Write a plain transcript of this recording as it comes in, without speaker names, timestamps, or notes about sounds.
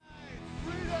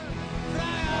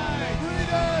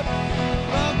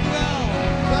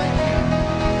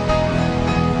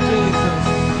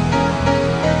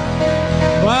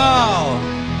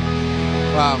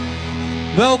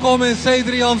Welkom in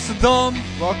C3 Amsterdam.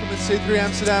 Welcome in C3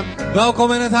 Amsterdam.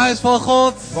 Welkom in het huis van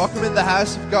God. Welcome in the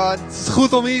house of God. Het is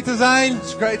goed om hier te zijn.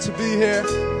 It's great to be here.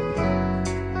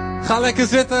 Ga lekker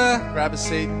zitten. Grab a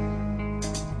seat.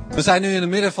 We zijn nu in het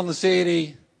midden van de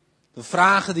serie de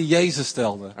vragen die Jezus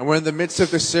stelde. And we're in the midst of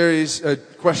the series,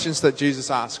 questions that Jesus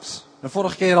asks. De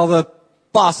vorige keer hadden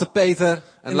Pastor Peter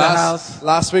in de huis.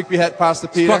 Last week we had Pastor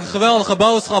Sprak Peter. een geweldige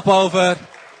boodschap over.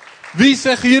 Wie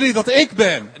zeggen jullie dat ik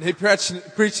ben? And he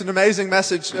preached an amazing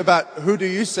message about who do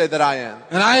you say that I am.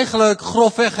 En eigenlijk,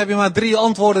 grofweg, heb je maar 3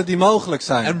 antwoorden die mogelijk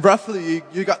zijn. And roughly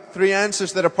you got 3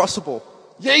 answers that are possible.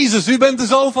 Jezus, u bent de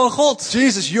Zoon van God.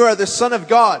 Jesus, you are the Son of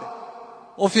God.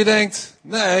 Of je denkt,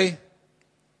 nee,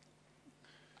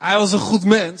 hij was een goed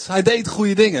mens, hij deed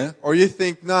goede dingen. Or you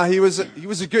think, no, he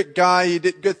was a good guy, he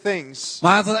did good things.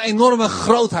 Maar hij had een enorme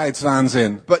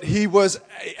grootheidswaanzin. But he was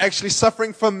actually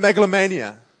suffering from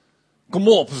megalomania. Kom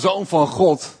op, Zoon van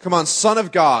God. Come on, Son of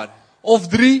God. Of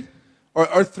 3,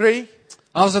 Or 3,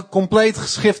 hij was een compleet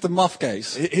geschifte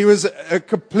mafkees. he was a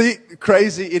complete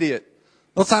crazy idiot.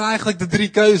 Dat zijn eigenlijk de 3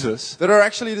 keuzes. There are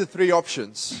actually the 3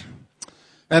 options.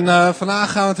 En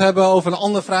vandaag gaan we het hebben over een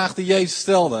andere vraag die Jezus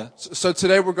stelde. So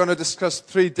today we're going to discuss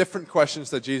 3 different questions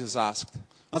that Jesus asked.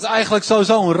 Dat is eigenlijk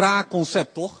sowieso een raar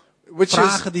concept, toch? Which is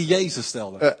Vragen die Jezus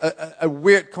stelde. a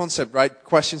weird concept, right?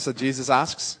 Questions that Jesus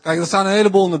asks. Kijk, er staan een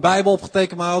heleboel in de Bijbel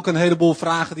opgetekend, maar ook een heleboel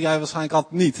vragen die hij waarschijnlijk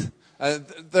had niet.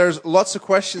 There's lots of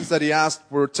questions that he asked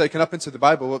were taken up into the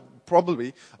Bible, but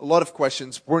probably a lot of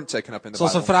questions weren't taken up in the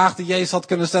Zoals een Bible. vraag die Jezus had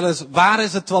kunnen stellen is, waar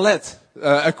is het toilet?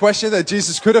 A question that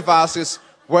Jesus could have asked is,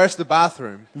 where's the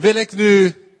bathroom? Wil ik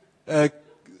nu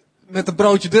met een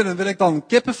broodje dunner, wil ik dan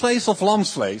kippenvlees of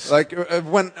lamsvlees? Like,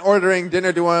 when ordering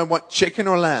dinner, do I want chicken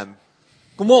or lamb?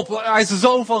 Kom op, hij is de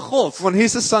Zoon van God. When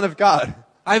he's the Son of God,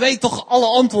 Hij weet toch alle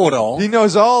antwoorden al? he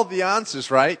knows all the answers,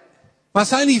 right? Maar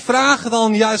zijn die vragen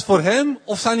dan juist voor hem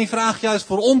of zijn die vragen juist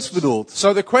voor ons bedoeld?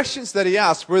 So the questions that he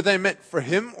asked, were they meant for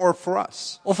him or for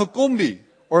us? Of een combi?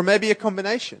 Or maybe a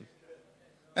combination?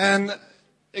 En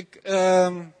ik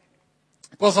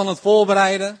was aan het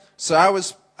voorbereiden. So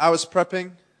I was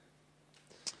prepping,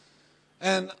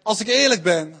 En als ik eerlijk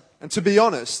ben, and to be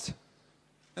honest,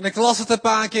 en ik las het een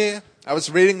paar keer, I was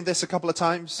reading this a couple of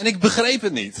times, en ik begreep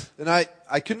het niet. and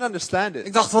I couldn't understand it.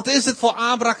 Ik dacht, wat is dit voor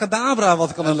abracadabra wat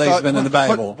ik aan het lezen ben in de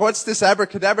Bijbel? What's this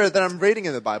abracadabra that I'm reading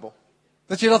in the Bible?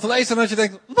 Dat je dat leest en dat je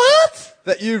denkt, wat?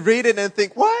 That you read it and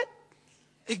think, what?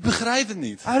 Ik begrijp het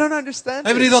niet. I don't understand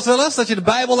Hebben jullie dat wel eens? Dat je de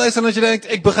Bijbel leest en dat je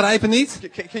denkt, ik begrijp het niet?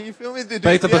 Can you feel me? Do Peter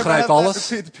you ever begrijpt have that? alles.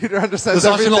 Peter understands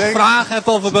Dus als je nog everything. vragen hebt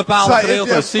over bepaalde So if you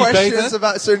gedeeltes, have zie questions Peter.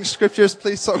 about certain scriptures,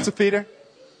 please talk to Peter.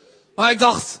 Maar ik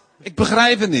dacht, ik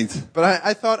begrijp het niet. But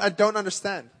I thought, I don't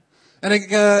understand. En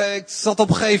ik zat op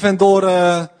een gegeven moment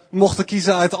door, mocht te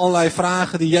kiezen uit allerlei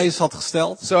vragen die Jezus had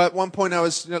gesteld. So at one point I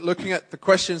was looking at the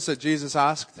questions that Jesus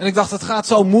asked. En ik dacht, het gaat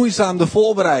zo moeizaam, de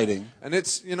voorbereiding. And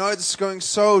it's going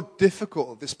so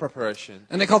difficult, this preparation.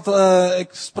 En ik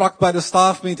sprak bij de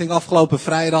staffmeeting afgelopen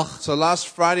vrijdag. So last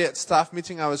Friday at staff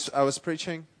meeting I was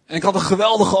preaching. En ik had een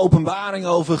geweldige openbaring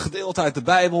over een gedeelte uit de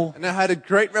Bijbel. And I had a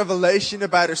great revelation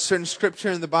about a certain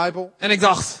scripture in the Bible. En ik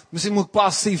dacht, misschien moet ik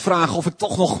Pastor Steve vragen of ik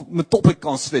toch nog mijn topic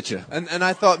kan switchen. And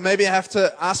I thought maybe I have to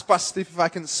ask Pastor Steve if I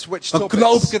can switch Dan topics.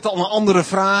 knoop ik het aan een andere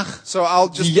vraag. So I'll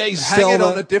die just Jezus hang it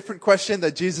stelde. on a different question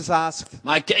that Jesus asked.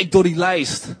 Maar ik keek door die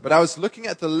lijst But I was looking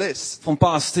at the list van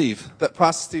Pastor Steve. that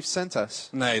Pastor Steve sent us.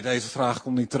 Nee, deze vraag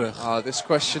komt niet terug. Oh, this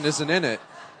question isn't in it.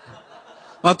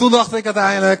 Maar toen dacht ik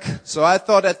uiteindelijk, So I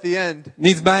thought at the end,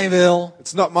 niet mijn wil,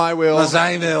 it's not my will, maar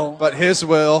zijn wil. but his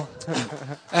will.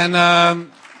 En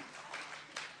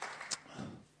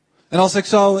als ik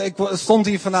stond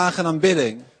hier vandaag in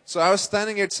aanbidding. So I was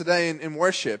standing here today in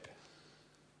worship.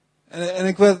 En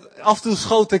ik werd, af en toe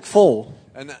schoot ik vol.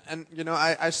 And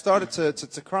I started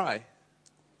to cry.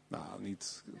 Nou,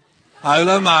 niet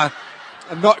huilen, maar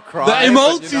And not cry. de but,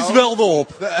 emoties welden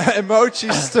op. The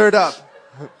emotions stirred up.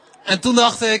 En toen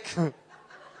dacht ik,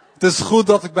 het is goed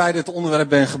dat ik bij dit onderwerp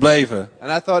ben gebleven.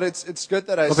 And I thought it's good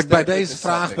that I Dat ik bij stuck with deze this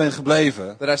vraag topic. ben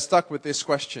gebleven. That I stuck with this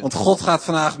question. Want God gaat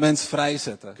vandaag mensen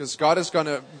vrijzetten. Because God is going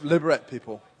to liberate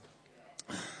people.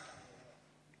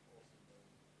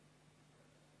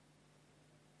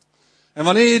 En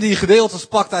wanneer je die gedeeltes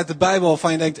pakt uit de Bijbel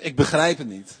waarvan je denkt, ik begrijp het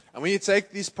niet. And when you take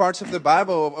these parts of the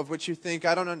Bible of which you think,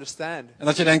 I don't understand. En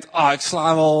dat je denkt, ik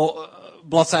sla wel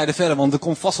bladzijden verder, want er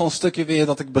komt vast wel een stukje weer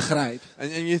dat ik begrijp.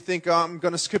 And you think, I'm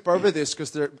going to skip over this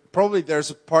because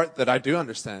there's a part that I do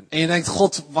understand. En je denkt,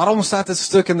 God, waarom staat dit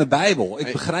stuk in de Bijbel?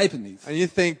 Ik begrijp het niet. And you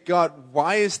think, God,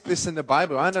 why is this in the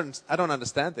Bible? I don't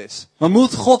understand this. Maar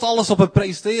moet God alles op een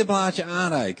presenteerblaadje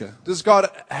aanreiken? Does God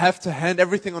have to hand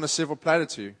everything on a silver platter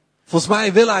to you? Volgens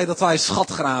mij wil hij dat wij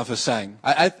schatgravers zijn.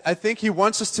 I think he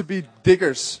wants us to be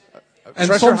diggers. En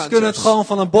Treasure soms kunnen we het hunters. gewoon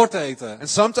van een bord eten. And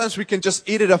sometimes we can just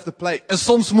eat it off the plate. En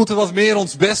soms moeten we wat meer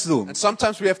ons best doen. And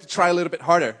sometimes we have to try a little bit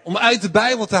harder Om uit de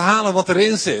Bijbel te halen wat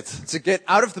erin zit. to get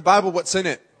out of the Bible what's in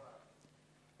it.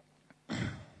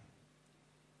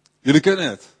 Jullie kunnen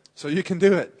het. So you can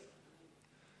do it.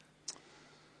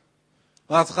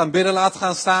 Laten we gaan bidden, laten we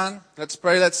gaan staan. Let's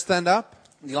pray, let's stand up.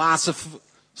 Die laatste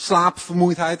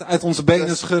slaapvermoeidheid uit onze benen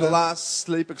This schudden. last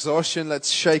sleep exhaustion,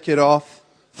 let's shake it off.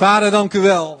 Vader, dank u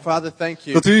wel. Father, thank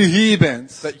you Dat u hier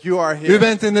bent. that you are U here.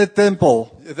 bent in de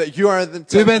tempel. That you are in the U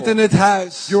temple. bent in dit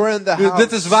huis. You are in the house.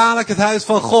 Dit is waarlijk het huis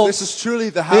van God. This is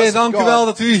truly the house Heer, of dank u God. wel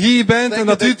dat u hier bent en Thank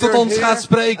dat you u tot you're ons here gaat and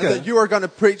that spreken. you are going to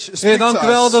preach, Heer, speak dank to u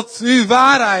wel us. dat uw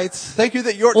waarheid Thank you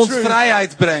that your ons truth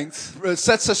vrijheid brengt.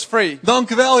 sets us free. Dank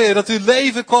u wel, Heer, dat uw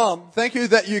leven kwam Thank you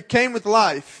that you came with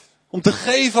life om te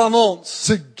geven aan ons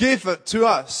to give it to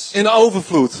us in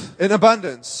overvloed. in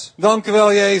abundance. Dank u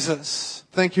wel, Jezus.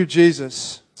 Thank you,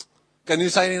 Jesus. Kijk, nu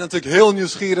zijn jullie natuurlijk heel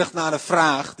nieuwsgierig naar de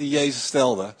vraag die Jezus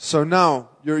stelde. So now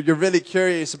you're really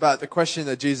curious about the question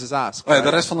that Jesus asked. Oh ja, de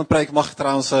right? rest van de preek mag je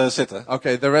trouwens zitten.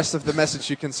 Okay, the rest of the message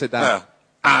you can sit down. Ja.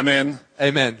 Amen.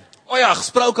 Amen. Oh ja,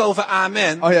 gesproken over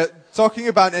amen. Oh yeah, talking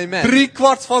about amen.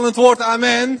 3/4 van het woord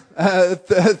amen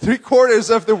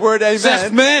 3/4 of the word zegt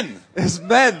amen men. is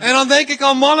men. En dan denk ik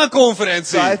aan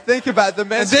mannenconferentie. So I think about the En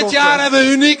men's dit jaar conference. hebben we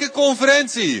een unieke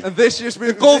conferentie. And this year's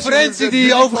Een conferentie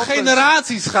die over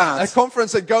generaties A gaat.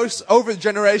 conference that goes over Dit is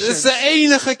generations. de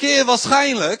enige keer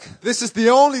waarschijnlijk This is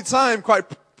the only time, quite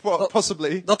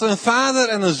possibly, dat we een vader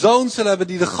en een zoon zullen hebben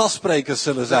die de gastsprekers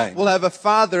zullen zijn. we'll have a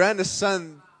father and a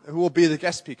son who will be the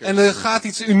guest speakers. En er gaat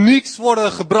iets unieks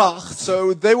worden gebracht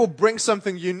So they will bring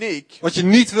something unique wat je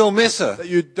niet wil missen. that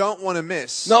you don't want to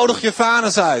miss. Nodig je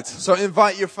vaders uit. So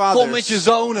invite your fathers. Kom met je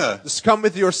zonen. Just come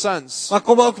with your sons. Maar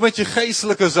kom ook met je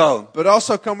geestelijke zoon. But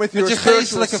also come with your je spiritual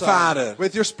geestelijke son. vader.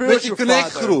 With your Met spiritual je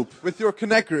connect father. groep. With your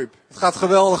connect group. Het gaat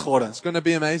geweldig worden. It's going to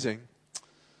be amazing.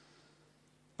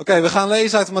 Oké, we gaan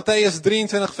lezen uit Matthäus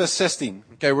 23 vers 16.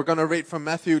 Okay, we're going to read from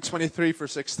Matthew 23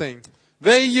 verse 16.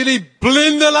 Wee jullie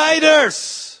blinde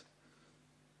leiders.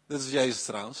 Dit is Jezus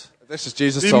trouwens. This is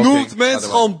Jesus Die talking. noemt by mensen the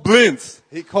way. gewoon blind.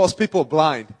 He calls people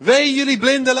blind. Wee jullie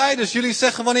blinde leiders. Jullie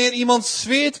zeggen wanneer iemand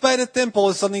zweert bij de tempel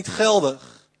is dat niet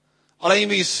geldig. Alleen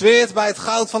wie zweert bij het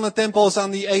goud van de tempel is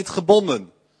aan die eed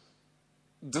gebonden.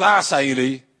 Dwaas zijn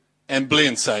jullie en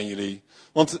blind zijn jullie.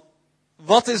 Want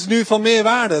wat is nu van meer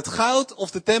waarde? Het goud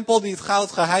of de tempel die het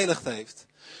goud geheiligd heeft?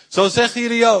 Zo zeggen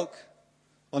jullie ook.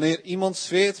 Wanneer iemand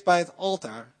zweert bij het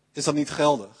altaar is dat niet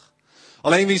geldig.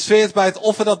 Alleen wie zweert bij het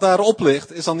offer dat daarop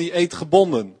ligt is aan die eed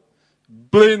gebonden.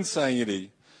 Blind zijn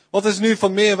jullie. Wat is nu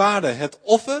van meer waarde? Het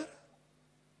offer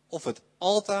of het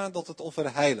altaar dat het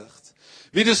offer heiligt?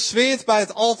 Wie dus zweert bij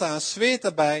het altaar, zweert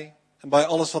daarbij en bij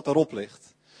alles wat erop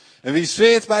ligt. En wie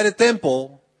zweert bij de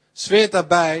tempel, zweert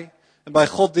daarbij en bij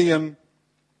God die hem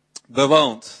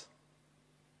bewoont.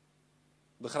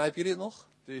 Begrijpen jullie het nog?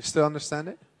 Do you still understand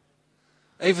it?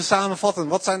 Even samenvatten,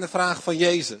 wat zijn de vragen van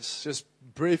Jezus? Just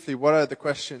briefly, what are the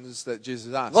questions that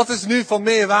Jesus asked? Wat is nu van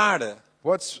meer waarde?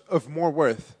 What's of more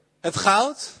worth? Het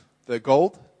goud The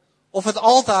gold of het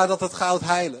altaar dat het goud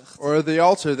heiligt? or the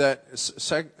altar that Ik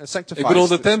sanctifies? bedoel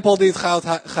de tempel die het goud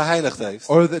geheiligd heeft.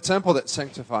 Or the temple that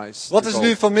sanctifies? Wat the is gold?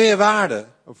 nu van meer waarde?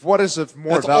 Of what is of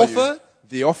more Het value? offer?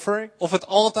 The offering Of het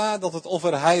altaar dat het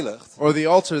offer heiligt? or the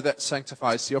altar that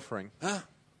sanctifies the offering? Ja,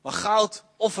 maar goud,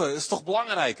 offer is toch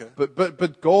belangrijker?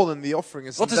 But gold and the offering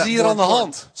is. Wat is that hier more aan de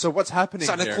important? hand? So what's happening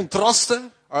Zijn er here?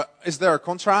 contrasten? Is there a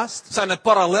contrast? Zijn er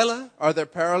parallellen? Are there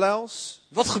parallels?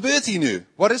 Wat gebeurt hier nu?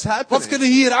 What is happening? Wat kunnen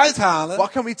we hier uithalen?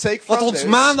 What can we take from Wat ons this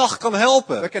maandag kan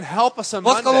helpen? that can help us on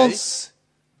Wat kan Monday? ons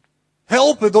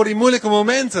helpen door die moeilijke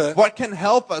momenten? What can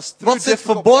help us through Wat zit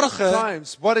difficult verborgen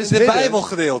times? What in is dit hidden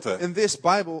Bijbelgedeelte? in this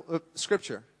Bible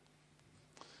scripture?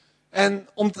 En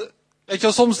weet je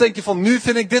wel, soms denk je van nu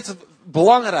vind ik dit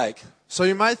belangrijk. So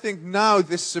you might think now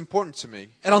this is important to me.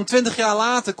 En dan 20 jaar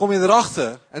later kom je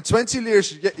erachter. And 20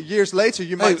 years later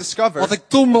you Hey, might discover wat ik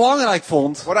toen belangrijk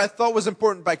vond, what I thought was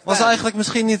important back was then. eigenlijk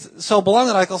misschien niet zo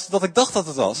belangrijk als dat ik dacht dat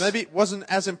het was. Maybe it wasn't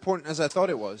as important as I thought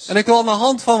it was. En ik wil aan de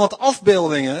hand van wat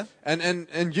afbeeldingen,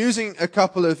 And using a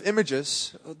couple of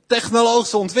images,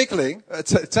 technologische ontwikkeling,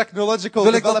 technological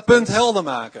wil ik dat punt development, helder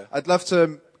maken. I'd love to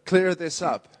clear this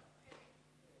up.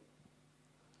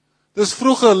 Dus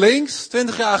vroeger links,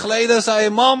 20 jaar geleden, zei je,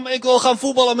 mam, ik wil gaan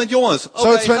voetballen met jongens.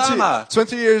 Oké, ga maar.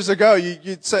 20 years ago,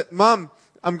 you said, Mom,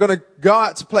 I'm going to go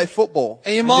out to play football.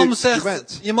 En je And mama you zegt,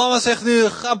 went. je mama zegt nu,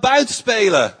 ga buiten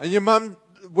spelen. And your mum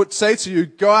would say to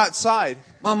you, go outside.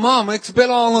 Maar mam, ik ben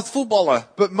al aan het voetballen.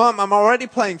 But mom, I'm already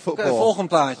playing Oké, football. volgend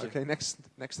plaatje. Okay,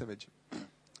 next image.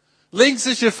 Links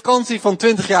is je vakantie van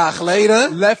 20 jaar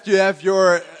geleden. Left you have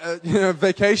your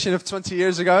vacation of 20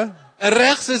 years ago. En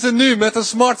rechts is het nu met een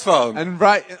smartphone. And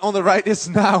right on the right is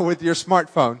now with your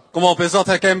smartphone. Kom op, is dat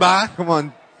herkenbaar? Come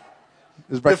on.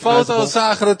 It's De recognizable. foto's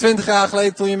zagen er 20 jaar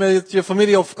geleden toen je met je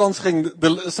familie op vakantie ging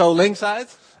zo links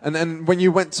uit. And when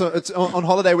you went on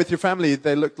holiday with your family,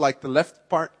 they looked like the left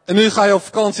part. En nu ga je op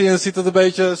vakantie en ziet het een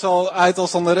beetje zo uit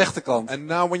als aan de rechterkant. And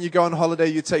now when you go on holiday,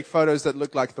 you take photos that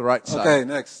look like the right side. Oké,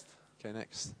 next. Okay,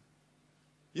 next.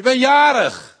 Je bent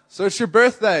jarig. So it's your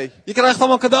birthday. Je krijgt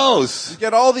allemaal cadeaus. You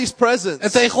get all these presents.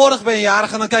 En tegenwoordig ben je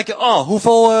jarig en dan kijk je, oh,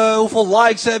 hoeveel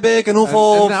likes heb ik en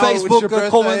hoeveel And now it's Facebook your birthday,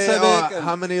 comments heb oh, ik.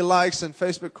 how many likes and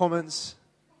Facebook comments?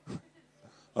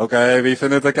 Oké, wie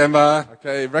vindt het herkenbaar?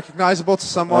 Okay, recognizable to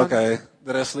someone. Oké,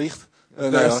 de rest liegt. The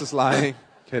rest is lying.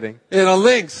 Kidding. En dan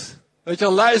links. Weet je,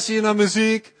 dan luister je naar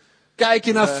muziek, kijk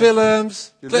je naar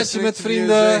films, You're klets je listening met to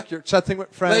vrienden, music, you're chatting with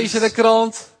friends. lees je de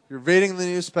krant, You're reading the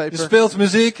je newspaper. speelt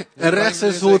muziek en rechts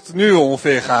is hoe het nu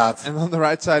ongeveer gaat. And on the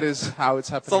right side is how it's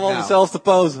Het is happening allemaal now. dezelfde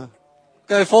pose.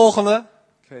 Oké, volgende.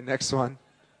 Okay, next one.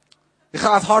 Je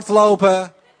gaat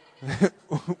hardlopen.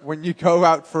 When you go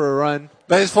out for a run.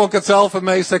 Deze vond ik het zelf het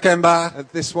meest herkenbaar.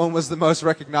 And this one was the most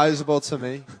recognizable to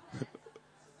me.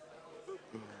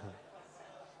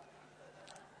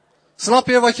 Snap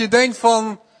je wat je denkt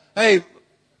van,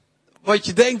 wat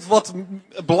je denkt wat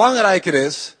belangrijker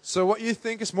is, So what you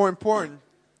think is more important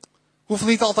hoeft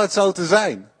niet altijd zo te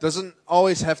zijn. doesn't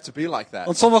always have to be like that.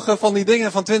 Want sommige van die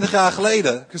dingen van 20 jaar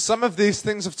geleden, Because some of these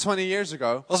things of 20 years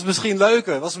ago, was het misschien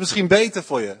leuker, was het misschien beter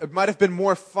voor je. it might have been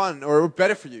more fun or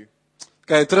better for you.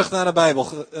 Oké, terug naar de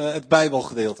Bijbel, het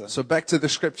Bijbelgedeelte. So back to the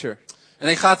scripture. En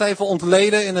ik ga het even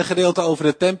ontleden in een gedeelte over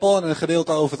de tempel en een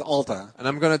gedeelte over het altaar. And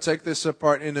I'm going to take this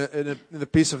apart in the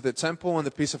piece of the temple and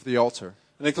the piece of the altar.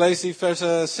 En ik lees die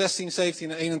versen 16,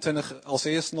 17 en 21 als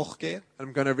eerst nog een keer. And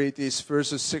I'm going to read these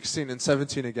verses 16 and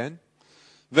 17 again.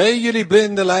 Wee jullie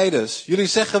blinde leiders. Jullie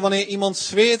zeggen wanneer iemand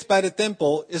zweert bij de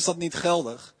tempel, is dat niet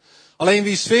geldig. Alleen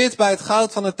wie zweert bij het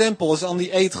goud van de tempel is aan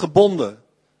die eed gebonden.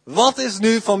 Wat is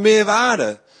nu van meer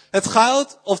waarde? Het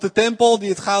goud of de tempel die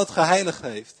het goud geheiligd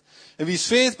heeft? En wie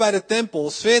zweert bij de tempel,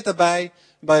 zweert daarbij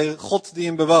bij God die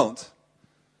hem bewoont.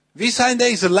 Wie zijn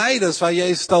deze leiders waar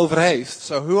Jezus het over heeft?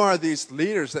 So who are these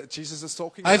leaders that Jesus is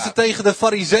talking Hij heeft het about? tegen de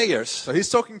Farizeeërs. So he's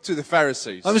talking to the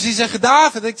Pharisees. Maar misschien zeggen,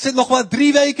 David, ik zit nog maar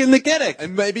 3 weken in de kerk.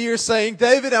 And maybe you're saying,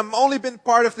 David, I've only been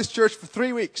part of this church for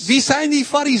 3 weeks. Wie zijn die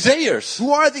Farizeeërs?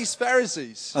 Who are these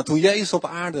Pharisees? Nou, toen Jezus op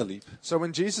aarde liep, So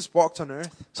when Jesus walked on earth,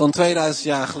 zo'n 2000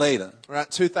 jaar geleden, around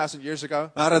 2000 years ago,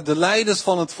 waren de leiders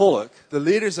van het volk, the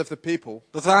leaders of the people,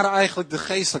 dat waren eigenlijk de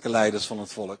geestelijke leiders van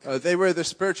het volk. they were the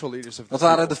spiritual leaders of the Dat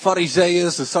waren people. de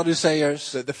Farizeeërs, de Sadduceërs.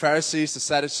 The Pharisees, the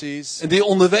Sadducees. En die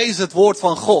onderwezen het woord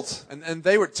van God. And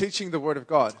they were teaching the word of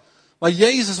God. Maar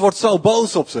Jezus wordt zo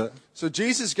boos op ze. So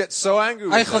Jesus gets so angry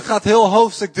with Eigenlijk them. gaat heel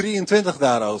hoofdstuk 23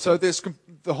 daarover. So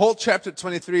the whole chapter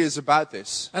 23 is about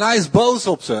this. En hij is boos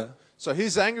op ze. So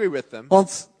he's angry with them.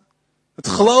 Want het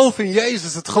geloof in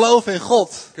Jezus, het geloof in God,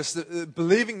 Because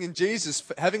believing in Jesus,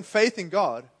 having faith in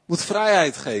God, moet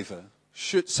vrijheid geven.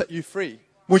 should set you free.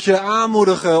 Moet je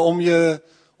aanmoedigen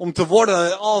om te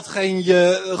worden al hetgeen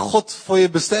God voor je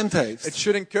bestemd It heeft.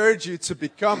 should encourage you to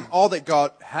become all that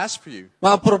God has for you.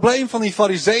 Maar het probleem van die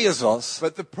Farizeeërs was,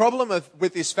 But the problem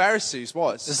with these Pharisees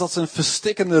is dat ze een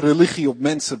verstikkende religie op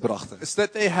mensen brachten. is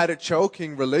that they had a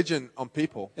choking religion on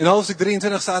people. In hoofdstuk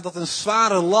 23 staat dat een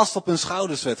zware last op hun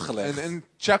schouders werd And gelegd. in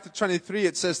chapter 23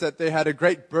 it says that they had a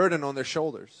great burden on their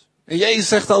shoulders. En Jezus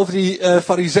zegt over die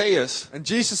Farizeeërs, And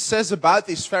Jesus says about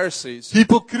these Pharisees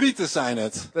hypocrieten zijn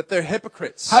het. that they're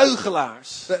hypocrites.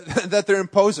 Huigelaars. That they're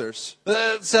imposers.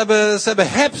 Ze hebben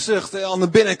hebzucht aan de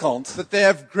binnenkant. That they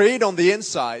have greed on the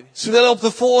inside. Ze willen op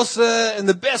de voorste en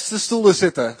de beste stoelen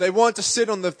zitten. They want to sit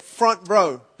on the front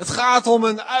row. Het gaat om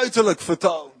een uiterlijk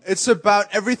vertoon. It's about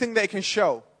everything they can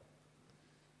show.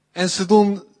 En ze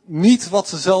doen niet wat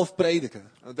ze zelf prediken.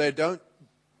 They don't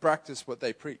practice what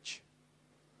they preach.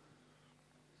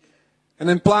 En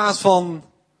in plaats van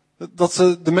dat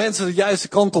ze de mensen de juiste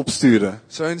kant op sturen,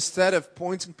 So instead of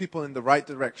pointing people in the right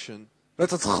direction,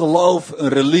 werd het geloof een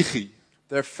religie.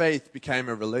 their faith became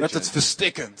a Werd religion. het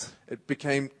verstikkend. It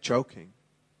became choking.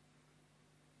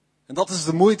 En dat is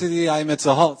de moeite die hij met ze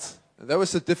had. And that was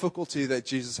the difficulty that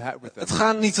Jesus had with them. Het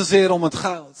gaat niet zozeer om het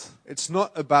goud. It's not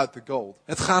about the gold.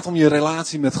 Het gaat om je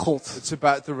relatie met God. It's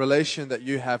about the relation that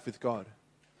you have with God.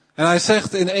 En hij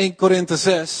zegt in 1 Korinthe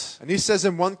 6, And he says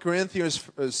in 1 Corinthians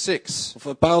 6,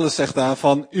 of Paulus zegt daar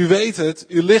van, u weet het,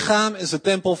 uw lichaam is de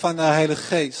tempel van de Heilige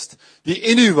Geest, die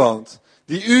in u woont,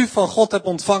 die u van God hebt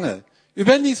ontvangen. U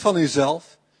bent niet van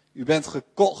uzelf, u bent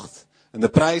gekocht en de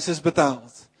prijs is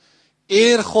betaald.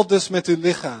 Eer God dus met uw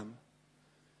lichaam.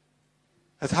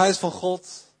 Het huis van God,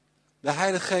 de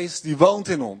Heilige Geest, die woont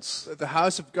in ons. the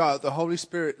house of God, the Holy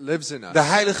Spirit lives in us. De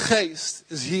Heilige Geest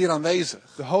is hier aanwezig.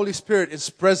 The Holy Spirit is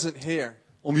present here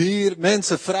Om hier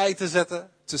mensen vrij te zetten,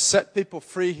 to set people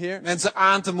free here, mensen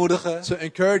aan te moedigen, to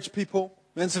encourage people,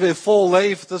 mensen weer vol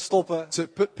leven te stoppen. to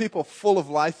put people full of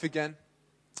life again.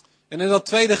 En in dat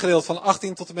tweede gedeelte van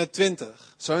 18 tot en met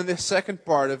 20 So in the second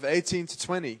part of 18 to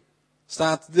 20,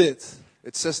 staat dit.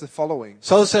 it says the following.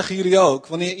 Zo zeggen jullie ook,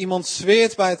 wanneer iemand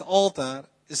zweert bij het altaar,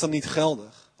 is dat niet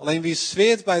geldig. Alleen wie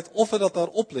zweert bij het offer dat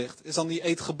daarop ligt, is aan die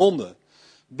eed gebonden.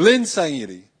 Blind zijn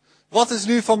jullie. Wat is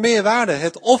nu van meer waarde,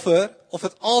 het offer of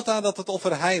het altaar dat het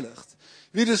offer heiligt?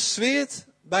 Wie dus zweert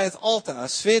bij het altaar,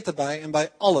 zweert erbij en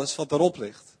bij alles wat erop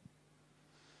ligt.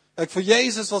 Kijk, voor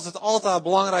Jezus was het altaar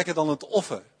belangrijker dan het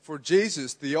offer. For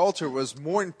Jesus, the altar was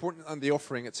more important than the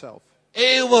offering itself.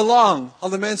 Eeuwenlang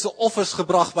hadden mensen offers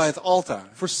gebracht bij het altaar.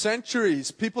 For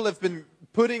centuries, people have been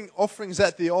putting offerings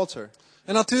at the altar.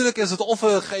 En natuurlijk is het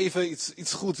offer geven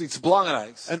iets goeds, iets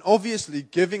belangrijks. And obviously,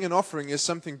 giving an offering is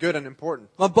something good and important.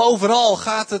 Maar bovenal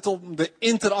gaat het om de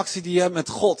interactie die je hebt met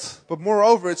God. But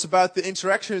moreover, it's about the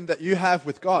interaction that you have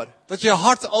with God. Dat je je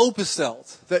hart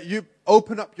openstelt. That you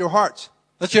open up your heart.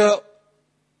 Dat je,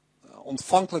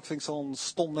 ontvankelijk vind ik zo'n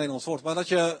stom Nederlands woord, maar dat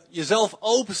je jezelf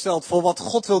openstelt voor wat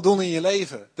God wil doen in je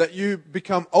leven. That you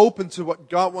become open to what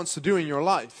God wants to do in your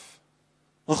life.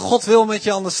 Want God wil met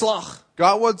je aan de slag.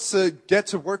 God wants to get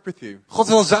to work with you. God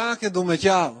wil zaken doen met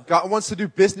jou. God wants to do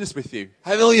business with you.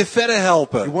 Hij wil je verder He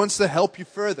helpen. wants to help you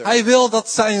further. Hij wil dat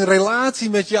zijn relatie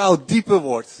met jou dieper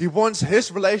wordt. He wants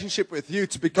his relationship with you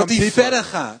to become Dat hij deeper. verder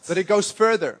gaat. That it goes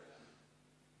further.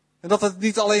 En dat het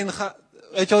niet alleen gaat.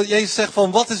 Weet je wel, Jezus zegt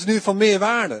van wat is nu van meer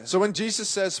waarde? So when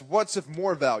Jesus says, what's of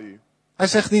more value? Hij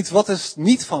zegt niet wat is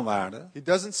niet van waarde. He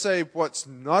doesn't say what's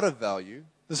not of value.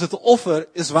 Dus het offer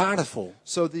is waardevol.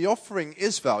 So the offering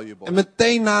is valuable. En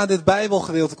meteen na dit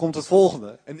Bijbelgedeelte komt het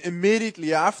volgende. And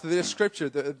immediately after this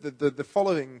scripture, the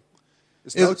following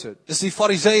is noted. Dus die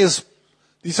Farizeeërs,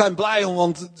 die zijn blij om,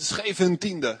 want ze geven hun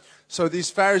tiende. So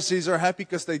these Pharisees are happy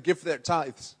because they give their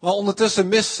tithes. Maar ondertussen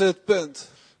missen ze het punt.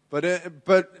 But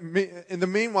in the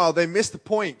meanwhile, they miss the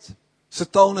point. Ze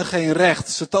tonen geen recht,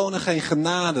 ze tonen geen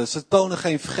genade, ze tonen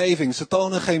geen vergeving, ze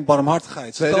tonen geen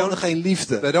barmhartigheid, ze tonen geen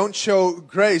liefde. They don't show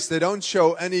grace, they don't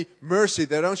show any mercy,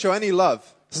 they don't show any love.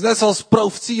 Het is net zoals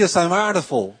profetieën zijn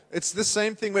waardevol. It's the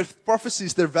same thing with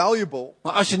prophecies, they're valuable.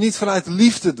 Maar als je niet vanuit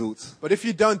liefde doet, But if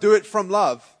you don't do it from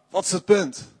love, wat is het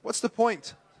punt? what's the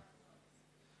point?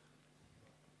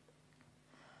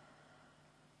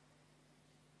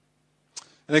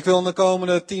 En ik wil in de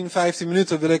komende 10, 15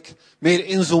 minuten wil ik meer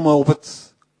inzoomen op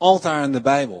het altaar in de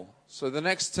Bijbel. So the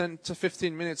next 10 to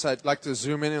 15 minutes I'd like to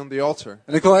zoom in on the altar.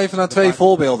 En ik wil even naar twee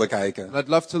voorbeelden kijken. And I'd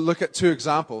love to look at two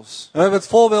examples. We hebben het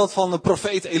voorbeeld van de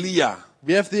profeet Elia.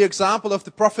 We have the example of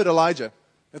the prophet Elijah.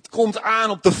 Het komt aan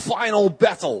op de final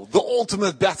battle, de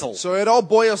ultimate battle. So it all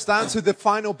boils down to the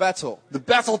final battle. De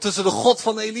battle tussen de God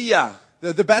van Elia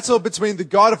The battle between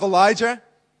the God of Elijah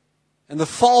en de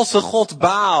valse god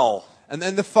Baal.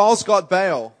 and the false god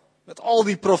Baal. Met al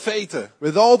die profeten.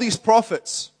 With all these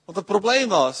prophets. Want het probleem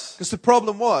was Because the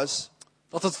problem was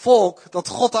dat het volk dat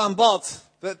God aanbad,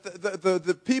 that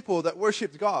the people that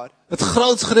worshipped God, het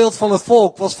grootste gedeelte van het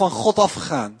volk was van God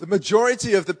afgegaan. the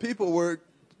majority of the people were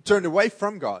turned away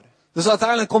from God. Dus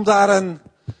uiteindelijk komt daar een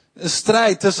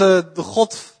strijd tussen de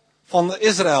God van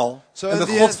Israël en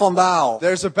de God van Baal.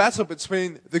 There's a battle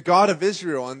between the God of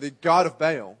Israel and the God of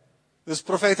Baal. Dus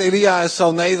profeet Elia is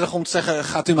zo nederig om te zeggen,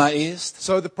 gaat u maar eerst.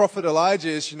 So the prophet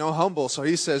Elijah is, humble. So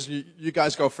he says, you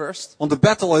guys go first. Want de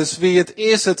battle is wie het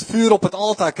eerst het vuur op het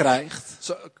altaar krijgt.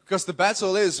 So, because the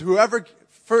battle is, whoever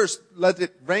first let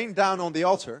it rain down on the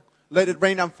altar, let it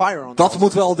rain down fire on the Dat altar.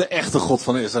 moet wel de echte God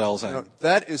van Israël zijn.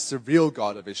 That is the real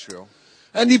God of Israel.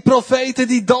 En die profeten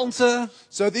die dansen.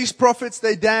 So these prophets,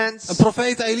 they dance. En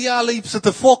profeet Elia liep ze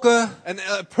te fokken. And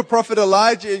prophet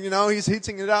Elijah, he's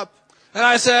heating it up. En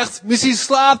hij zegt, misschien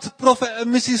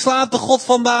slaapt de God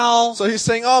van Baal. So he's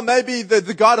saying, oh, maybe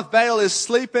the God of Baal is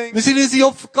sleeping. Misschien is hij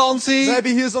op vakantie. Maybe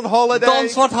he's on holiday.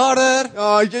 Dans wat harder.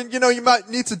 You might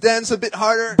need to dance a bit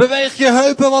harder. Beweeg je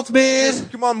heupen wat meer.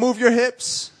 Come on, move your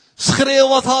hips. Schreeuw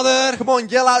wat harder. Come on,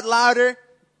 yell out louder.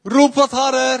 Roep wat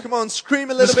harder. Come on, scream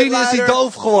a little bit Misschien is hij louder.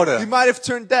 doof You geworden. might have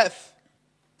turned deaf.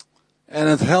 En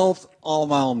het helpt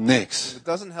allemaal niks. It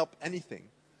doesn't help anything.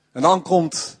 En dan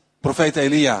komt profeet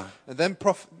Elia. And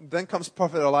then comes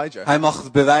Prophet Elijah. Hij mag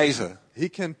het bewijzen. He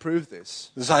can prove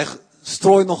this. Dus hij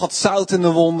strooit nog wat zout in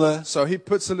de wonden. So he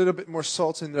puts a little bit more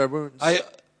salt in their wounds. Hij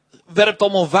werpt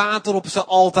allemaal water op zijn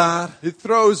altaar. He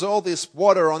throws all this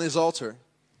water on his altar.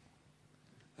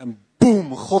 En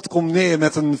boem, God komt neer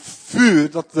met een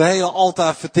vuur dat de hele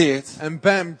altaar verteert. And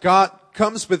bam, God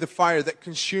comes with a fire that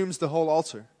consumes the whole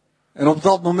altar. En op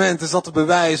dat moment is dat het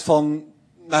bewijs van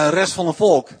naar de rest van het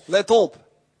volk. Let op,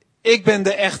 ik ben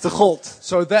de echte God.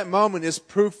 So that moment is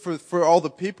proof for all the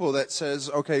people that says,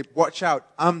 okay, watch out,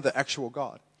 I'm the actual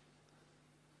God.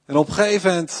 En op een gegeven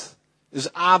moment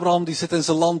is Abraham, die zit in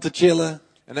zijn land te chillen.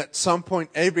 And at some point,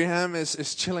 Abraham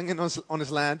is chilling on his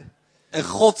land. En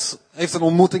God heeft een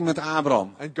ontmoeting met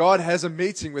Abraham. And God has a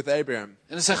meeting with Abraham. En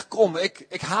hij zegt, kom,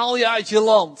 ik haal je uit je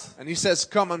land. And he says,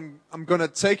 come, I'm going to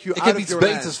take you Ik out heb of iets your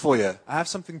beters land. voor je. I have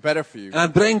something better for you. En hij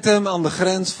brengt hem aan de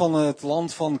grens van het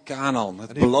land van Canaan,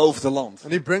 het beloofde land.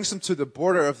 And he brings him to the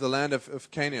border of the land of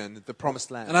Canaan, the promised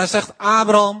land. En hij zegt,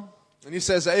 Abraham, And he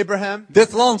says, Abraham,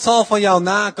 dit land zal van jouw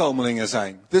nakomelingen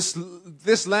zijn.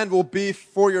 this land will be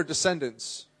for your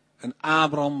descendants. En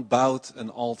Abraham bouwt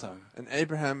een altaar. And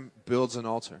Abraham builds an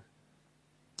altar.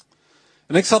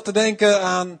 En ik zat te denken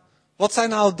aan, wat zijn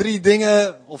nou drie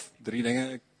dingen,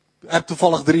 ik heb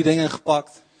toevallig 3 dingen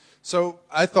gepakt. So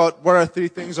I thought, what are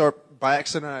 3 things, or by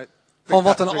accident, Van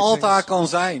wat een 3 altaar things kan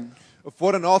zijn. of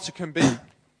what an altar can be.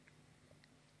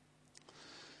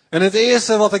 En het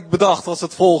eerste wat ik bedacht was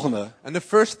het volgende. And the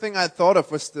first thing I thought of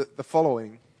was the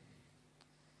following.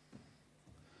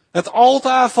 Het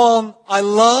altaar van I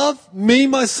love me,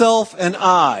 myself and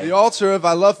I. The altar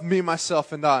of I love me,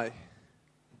 myself and I.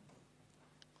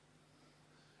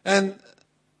 En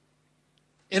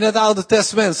in het Oude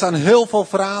Testament staan heel veel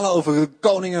verhalen over de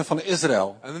koningen van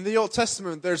Israël. And in the Old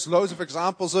Testament, there's loads of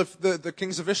examples of the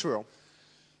kings of Israel.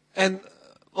 En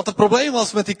wat het probleem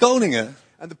was met die koningen,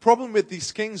 And the problem with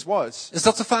these kings is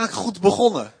dat ze vaak goed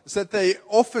begonnen. is that they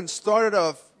often started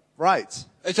off right.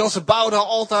 Weet je wel, ze bouwden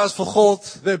altaars voor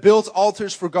God. They built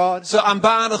altars for God. Ze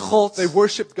aanbaden God. They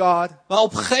worshipped God. Maar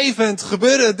op een gegeven moment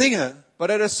gebeurden dingen But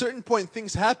at a certain point,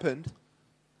 things happened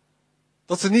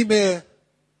dat ze niet meer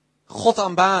God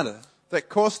aanbaden. that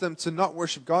caused them to not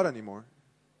worship God anymore.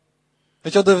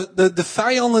 Weet je wel, de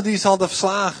vijanden die ze hadden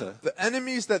verslagen. The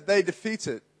enemies that they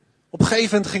defeated, Op een gegeven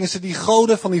moment gingen ze die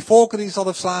goden van die volken die ze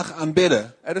hadden verslagen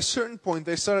aanbidden. at a certain point,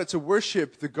 they started to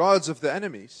worship the gods of the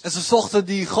enemies. En ze zochten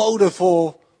die goden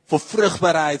voor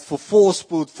vruchtbaarheid, voor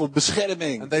voorspoed, voor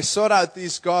bescherming. And they sought out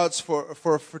these gods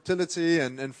for fertility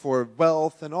and for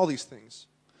wealth and all these things.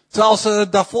 Terwijl ze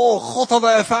daarvoor God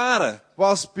hadden ervaren.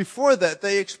 Whilst before that,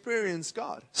 they experienced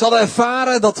God. Ze hadden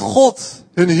ervaren dat God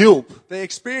hun hielp They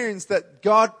experienced that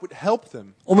God would help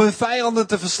them om hun vijanden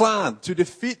te verslaan. to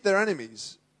defeat their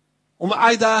enemies, Om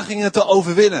uitdagingen te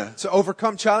overwinnen. to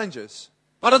overcome challenges.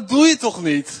 Maar dat doe je toch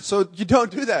niet? So you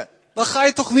don't do that. Dan ga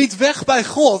je toch niet weg bij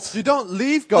God? You don't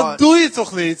leave Dat God. doe je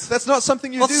toch niet? That's not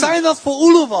something you Wat do. zijn dat voor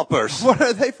oelewappers? What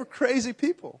are they for crazy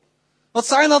people? Wat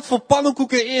zijn dat voor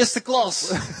pannenkoeken eerste klas?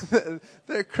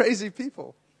 They're crazy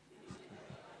people.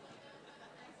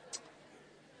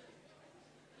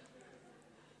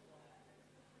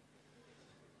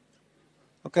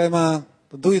 Oké, maar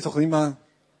dat doe je toch niet? Maar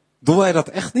doen wij dat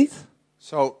echt niet?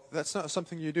 So that's not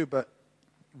something you do, but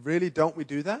really, don't we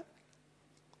do that?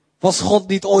 Was God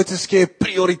niet ooit eens een keer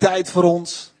prioriteit voor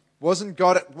ons? Wasn't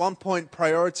God at one point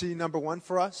priority number 1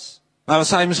 for us? Maar we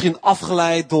zijn misschien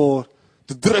afgeleid door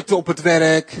de drukte op het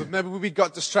werk. But maybe we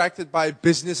got distracted by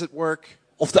business at work,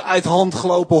 Of de uit de hand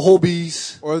gelopen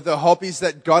hobby's. or the hobbies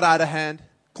that got out of hand.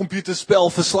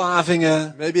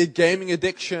 Computerspelverslavingen. Maybe a gaming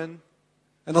addiction.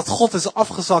 En dat God is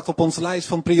afgezakt op onze lijst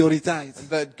van prioriteit. And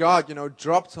that God,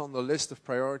 dropped on the list of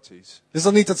priorities. Is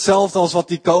dat niet hetzelfde als wat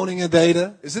die koningen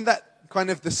deden? Isn't that kind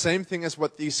of the same thing as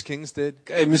what these kings did?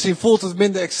 Oké, misschien voelt het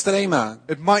minder extreem aan.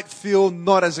 It might feel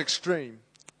not as extreme,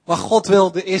 Maar God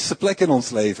wil de eerste plek in ons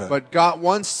leven. but God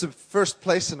wants the first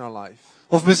place in our life.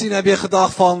 Of misschien heb je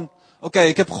gedacht van, oké,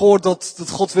 ik heb gehoord dat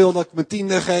God wil dat ik mijn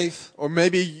tiende geef. Or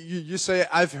maybe you say,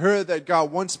 I've heard that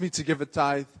God wants me to give a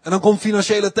tithe. En dan komt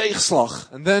financiële tegenslag.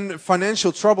 And then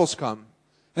financial troubles come.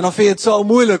 En dan vind je het zo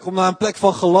moeilijk om naar een plek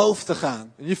van geloof te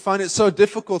gaan. And you find it so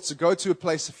difficult to go to a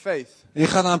place of faith. En je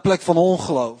gaat naar een plek van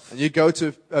ongeloof. And you go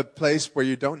to a place where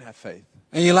you don't have faith.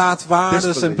 En je laat waardes en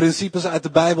Disbelief. principes uit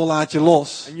de Bijbel laat je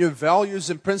los. And your values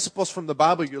and principles from the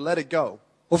Bible, you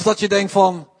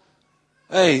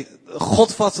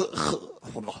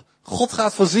God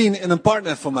gaat voorzien in een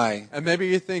partner voor mij. And maybe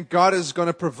you think God is going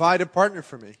to provide a partner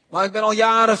for me. Maar ik ben al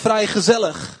jaren vrij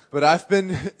gezellig. But I've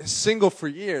been single for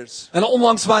years. En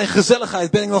ondanks mijn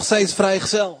gezelligheid ben ik nog steeds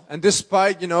vrijgezel. And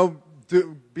despite,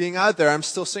 being out there, I'm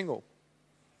still single.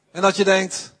 En dat je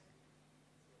denkt,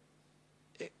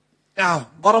 ja,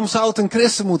 waarom zou het een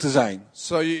christen moeten zijn?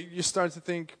 So you start to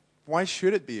think, why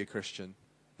should it be a Christian?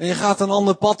 En je gaat een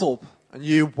ander pad op. And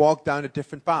you walk down a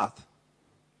different path.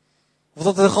 Of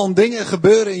dat er gewoon dingen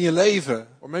gebeuren in je leven,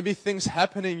 Or maybe things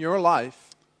happen in your life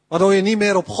waardoor je niet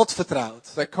meer op God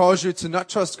vertrouwt. that cause you to not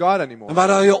trust God En anymore.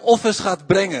 waardoor je offers gaat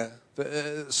brengen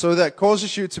So that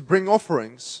causes you to bring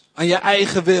offerings aan je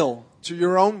eigen wil, to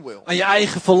your own will, aan je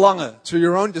eigen verlangen. to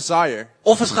your own desire.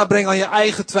 Offers gaat brengen aan je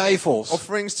eigen twijfels,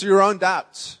 Offerings to your own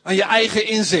doubts, aan je eigen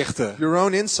inzichten. your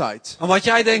own insight. Aan wat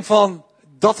jij denkt van,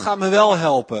 dat gaat me wel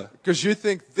helpen. Because you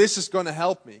think this is going to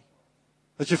help me.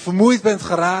 Dat je vermoeid bent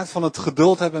geraakt van het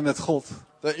geduld hebben met God.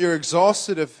 That you're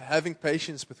exhausted of having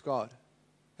patience with God.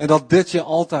 En dat dit je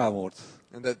altaar wordt.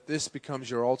 And that this becomes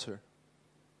your altar.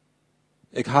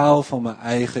 Ik hou van mijn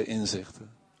eigen inzichten.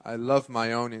 I love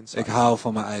my own Ik insight. hou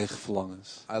van mijn eigen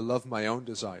verlangens. I love my own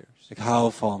desires. Ik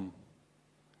hou van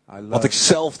I love wat ik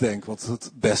zelf denk wat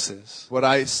het beste is.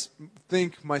 what I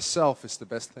think myself is the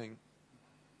best thing.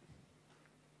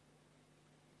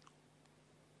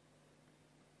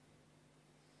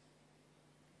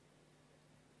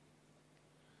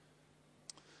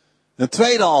 Een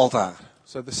tweede altaar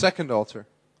So the second altar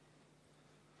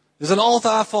is een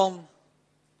altaar van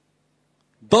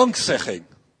dankzegging.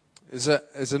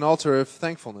 is an altar of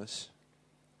thankfulness.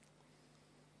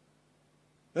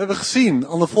 We hebben gezien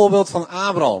aan het voorbeeld van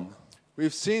Abraham.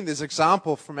 We've seen this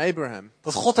example from Abraham.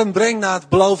 Dat God hem brengt naar het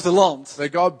beloofde land. That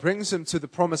God brings him to the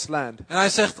promised land. En hij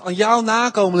zegt, aan jouw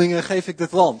nakomelingen geef ik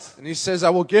dit land. And he says, I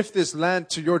will give this land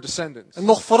to your descendants. En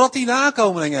nog voordat hij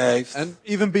nakomelingen heeft, And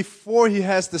even before he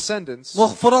has descendants,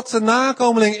 nog voordat zijn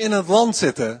nakomelingen in het land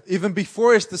zitten, even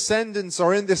before his descendants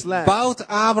are in this land, bouwt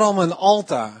Abraham een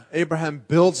altaar Abraham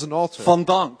builds an altar van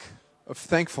dank. of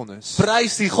thankfulness.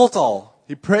 Prijst die God al,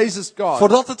 He praises God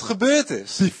voordat het gebeurd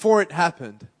is. before it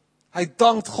happened. Hij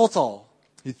dankt God al.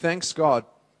 He thanks God.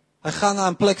 Hij gaat naar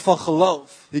een plek van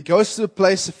geloof. He goes to a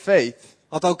place of faith.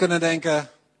 Had ook kunnen denken,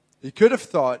 He could have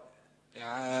thought,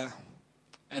 ja,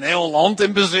 een heel land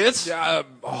in bezit. yeah, a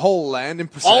whole land in Al mijn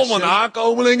possession.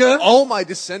 nakomelingen. All my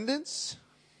descendants.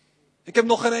 Ik heb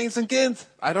nog geen eens een kind.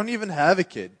 I don't even have a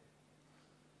kid.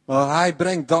 Maar hij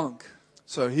brengt dank.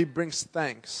 So he brings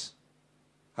thanks.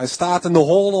 Hij staat in de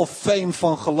Hall of Fame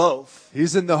van geloof.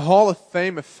 He's in the Hall of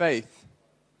Fame of faith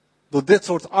Door dit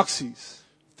soort acties.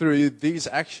 through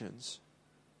these actions.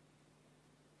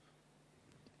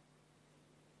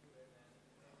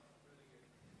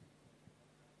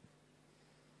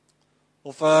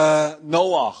 Of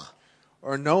Noach.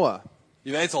 Or Noah.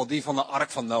 Je weet al, die van de ark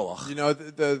van Noach. You know,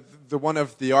 the one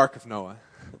of the Ark of Noah.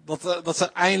 Dat ze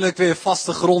eindelijk weer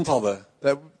vaste grond hadden.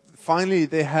 That finally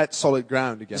they had solid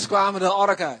ground again. Dus kwamen de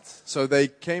ark uit. So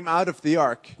they came out of the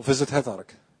Ark. Of is het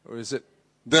ark? Or is it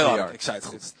De the ark, ik zei het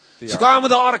goed. The Ze Ark. kwamen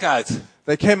de ark uit.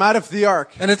 They came out of the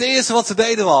Ark. En het eerste wat ze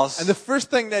deden was, And the first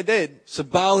thing they did ze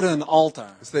bouwden een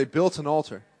altaar. is they built an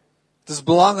altar. Het is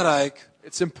belangrijk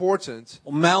It's important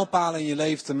om mijlpalen in je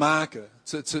leven te maken.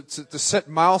 to set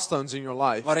milestones in your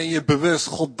life Waarin je bewust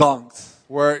God dankt.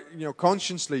 where,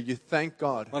 consciously you thank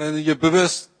God. Waarin je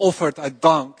bewust offert uit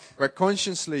dank. Where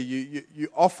consciously you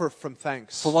offer from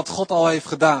thanks Voor wat God al heeft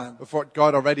gedaan. of what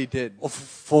God already did. Of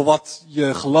voor wat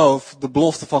je gelooft, de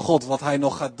belofte van God, wat hij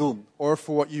nog gaat doen. Or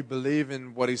for what you believe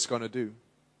in what He's going to do.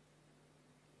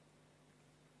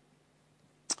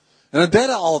 En het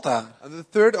derde altaar And the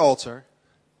third altar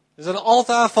is een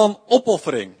altaar van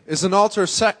opoffering. is an altar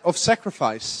of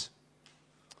sacrifice.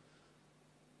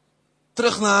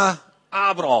 Terug naar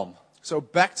Abraham. So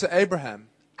back to Abraham.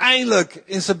 Eindelijk,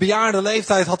 in zijn bejaarde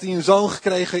leeftijd, had hij een zoon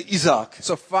gekregen, Isaac.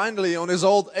 So finally, on his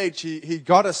old age, he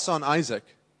got a son, Isaac.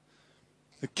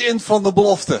 De kind van de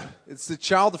belofte. It's the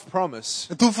child of promise.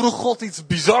 En toen vroeg God iets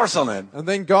bizars aan hem. And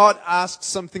then God asked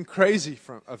something crazy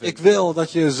of him. Ik wil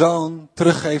dat je je zoon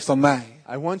teruggeeft aan mij.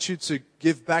 I want you to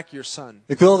give back your son.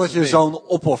 Ik wil dat je je zoon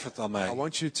opoffert aan I mij.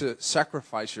 want you to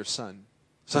sacrifice your son.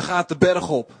 Ze gaat de berg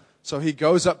op. So he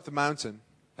goes up the mountain.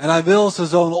 En hij wil zijn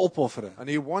zoon opofferen. And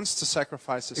he wants to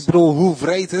sacrifice his Ik son. bedoel, hoe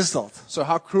wreed is dat? So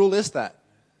how cruel is that?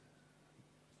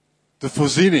 De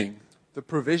voorziening. The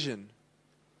provision.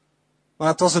 Maar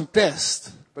het was een test.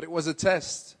 But it was a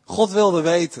test. God wilde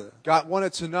weten God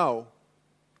wanted to know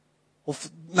of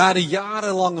na de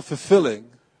jarenlange vervulling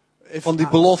van die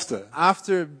belofte.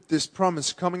 after this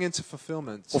promise coming into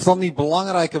fulfillment, Of dat niet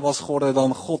belangrijker was geworden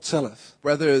dan God zelf.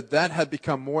 whether that had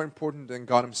become more important than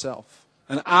God himself.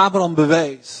 En Abraham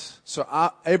bewees So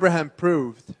Abraham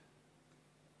proved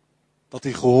dat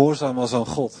hij gehoorzaam was aan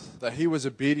God. that he was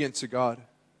obedient to God.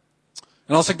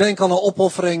 En als ik denk aan een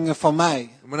opoffering van mij.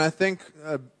 And when I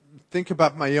think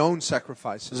about my own Het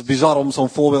sacrifices, is bizar om zo'n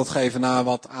voorbeeld te geven naar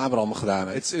wat Abraham gedaan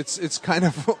heeft. it's kind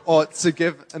of odd to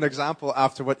give an example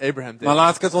after what Abraham did. Maar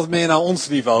laat ik het wat meer naar ons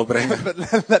niveau brengen. But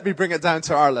let me bring it down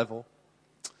to our level.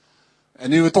 En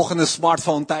nu we toch in de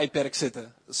smartphone tijdperk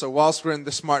zitten. So whilst we're in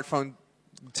the smartphone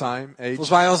time age, Volgens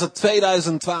mij was het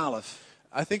 2012.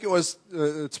 I think it was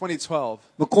 2012.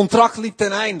 Mijn contract liep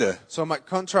ten einde. So my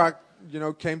contract,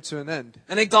 came to an end.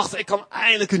 En ik dacht, ik kan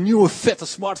eindelijk een nieuwe vette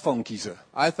smartphone kiezen.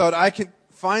 I thought I can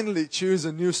finally choose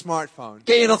a new smartphone.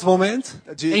 Ken je dat moment?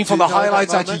 Een van de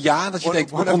highlights uit je jaar. Dat je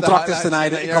denkt, mijn contract is ten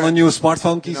einde. Ik kan een nieuwe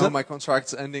smartphone kiezen. My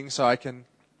contract's ending, so I can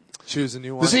choose a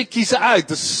new one. Dus ik kies uit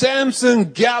de Samsung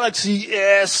Galaxy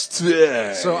S2.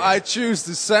 So I choose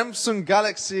the Samsung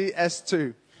Galaxy S2.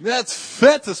 Met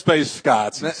vette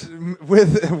specificaties.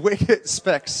 With wicked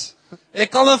specs. Ik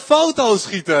kan een foto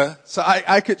schieten. So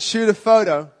I could shoot a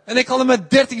photo. En ik kan hem met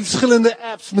 13 verschillende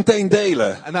apps meteen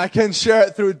delen. And I can share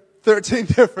it through 13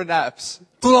 different apps.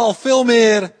 Toen al veel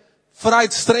meer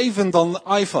vooruitstrevend dan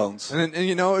iPhones. And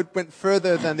it went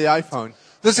further than the iPhone.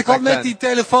 Dus ik had Back met then. die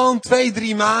telefoon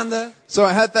 2-3 maanden. So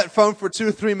I had that phone for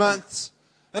 2-3 months.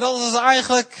 En dat was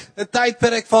eigenlijk het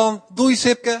tijdperk van doei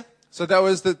Sipke. So that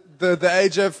was the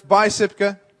age of bye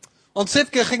Sipke. Want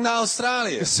Sipke ging naar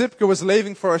Australië. Sipke was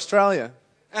leaving for Australia.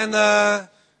 En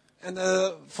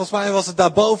volgens mij was het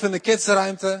daarboven in de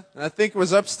kidsruimte. And I think it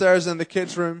was upstairs in the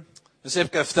kids' room. En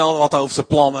Sipke vertelde wat over zijn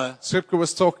plannen. Sipke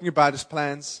was talking about his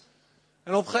plans.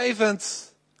 En op een gegeven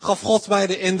moment gaf God mij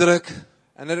de indruk.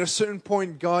 And at a certain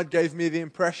point God gave me the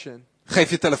impression, Geef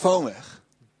je telefoon weg.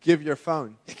 give your phone.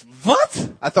 Wat?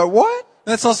 I thought, what?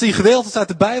 Net zoals die gedeeltes uit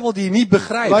de Bijbel die je niet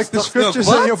begrijpt. Like the Dacht ik, scriptures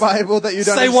wat? in your Bible that you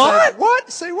don't Say understand. what? What?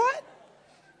 Say what?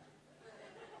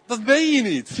 Dat ben je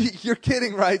niet. You're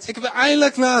kidding, right? Ik heb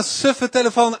eindelijk na een suffe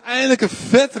telefoon eindelijk een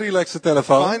vet relaxe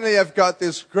telefoon. Finally I've got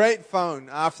this great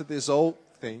phone after this old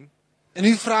thing. En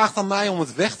u vraagt aan mij om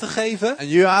het weg te geven. And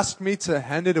you asked me to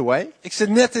hand it away? Ik zit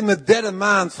net in mijn derde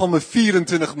maand van mijn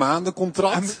 24 maanden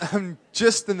contract. I'm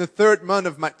just in the 3rd month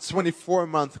of my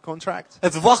 24-month contract.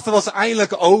 Het wachten was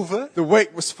eindelijk over. The wait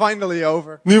was finally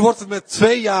over. Nu wordt het met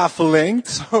 2 jaar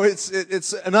verlengd. So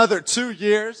it's another 2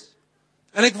 years.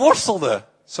 En ik worstelde.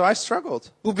 So I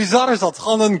struggled. Hoe bizar is dat?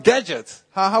 Gewoon een gadget.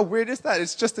 How weird is that?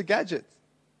 It's just a gadget.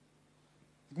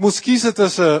 Ik moest kiezen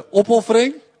tussen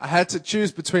opoffering. I had to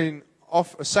choose between a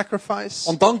sacrifice.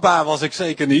 Want dankbaar was ik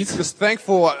zeker niet. Because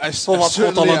thankful, I Voor wat God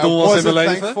certainly al aan het doen was in wasn't mijn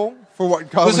leven. thankful for what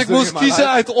God Dus was ik doing moest in my kiezen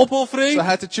life. uit de So I opoffering.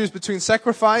 had to choose between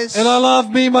sacrifice And I love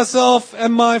me, myself and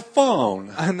my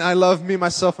phone. and I love me,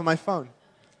 myself, and my phone.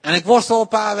 En ik worstel een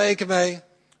paar weken mee.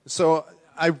 So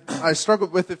I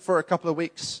struggled with it for a couple of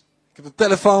weeks. Ik heb de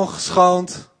telefoon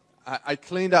geschoond. I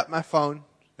cleaned up my phone.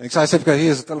 En ik zei, Sipke,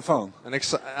 hier is de telefoon. And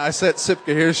I said,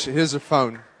 Sipke, here's a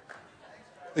phone.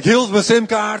 Ik hield mijn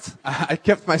simkaart. I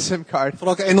kept my SIM card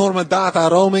Voordat ik enorme data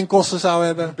roaming kosten zou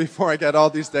hebben. before I get all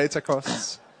these data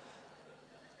costs.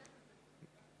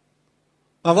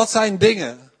 Maar wat zijn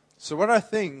dingen So what are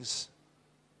things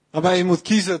waarbij je moet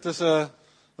kiezen tussen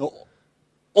de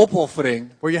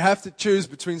opoffering. where you have to choose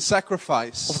between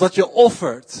sacrifice Of dat je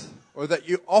offert or that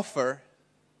you offer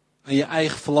aan je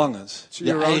eigen verlangens. to Je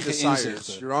your own eigen desires,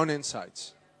 inzichten. your own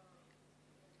insights?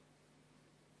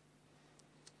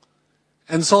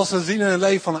 En zoals we zien in het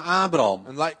leven van Abraham.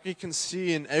 And like you can see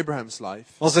in Abraham's life,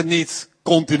 Was het niet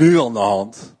continu aan de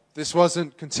hand. this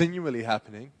wasn't continually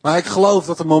happening. Maar ik geloof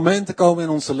dat er momenten komen in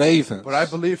onze leven. But I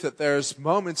believe that there's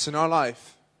moments in our life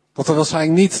Dat we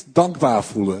waarschijnlijk niet dankbaar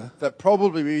voelen. that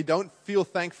probably we don't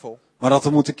feel thankful, Maar dat we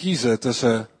moeten kiezen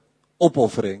tussen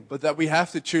opoffering. but that we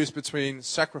have to choose between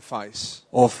sacrifice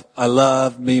Of I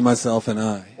love me, myself and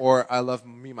I. or I love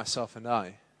me, myself, and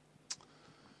I.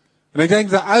 En ik denk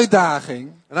de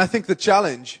uitdaging And I think the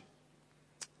challenge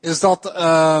is dat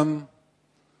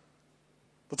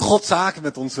God zaken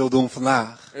met ons wil doen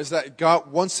vandaag. is that God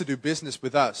wants to do business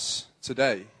with us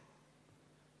today.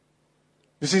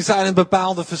 Misschien zijn er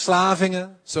bepaalde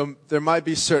verslavingen. So there might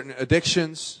be certain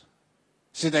addictions,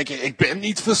 Misschien denk je, ik ben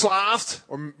niet verslaafd.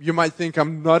 or you might think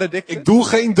I'm not addicted. Ik doe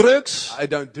geen drugs. I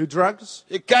don't do drugs.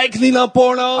 Ik kijk niet naar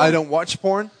porno. I don't watch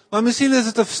porn. Maar misschien is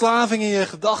het een verslaving in je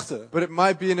gedachten. But it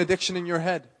might be an addiction in your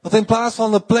head. Dat in plaats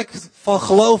van de plek van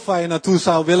geloof waar je naartoe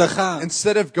zou willen gaan,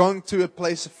 Instead of going to a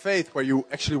place of faith where you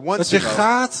actually want dat to je go,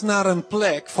 gaat naar een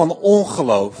plek van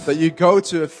ongeloof. that you go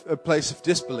to a place of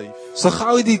disbelief. Zo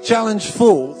gauw je die challenge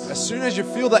voelt, As soon as you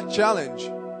feel that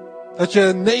challenge, dat je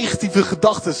negatieve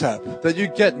gedachten hebt. that you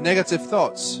get negative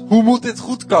thoughts. Hoe moet dit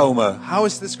goed komen? How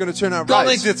is this going to turn out Kan ik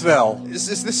right? dit wel? Is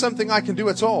this something I can do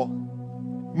at all?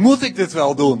 Moet ik dit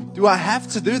wel doen? Do I have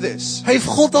to do this? Heeft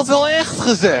God dat wel echt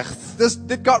gezegd?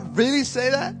 Did God really say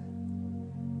that?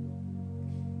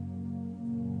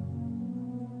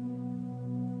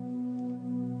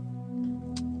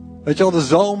 Weet je wel, de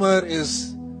zomer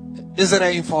is er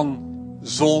een van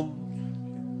zon,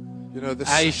 You know,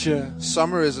 ijsje,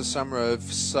 summer is a summer of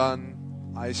sun,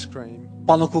 ice cream,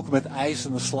 pannenkoek met ijs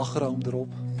en een slagroom erop.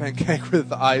 pancake with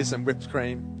ice and whipped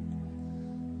cream.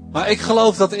 Maar ik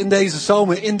geloof dat in deze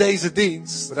zomer, in deze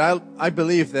dienst, But I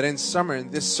believe that in summer, in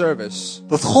this service,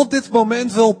 dat God dit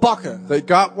moment wil pakken. that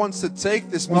God wants to take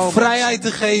this Om moment vrijheid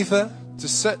te geven.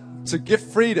 to give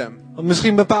freedom. Om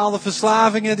misschien bepaalde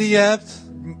verslavingen die je hebt.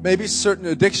 Maybe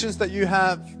certain addictions that you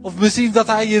have. Of misschien dat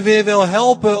hij je weer wil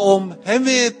helpen om hem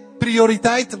weer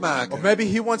prioriteit te Or maken. maybe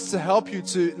He wants to help you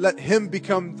to let Him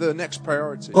become the next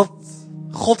priority. Want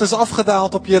God is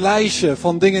afgedaald op je lijstje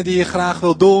van dingen die je graag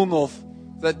wil doen. Of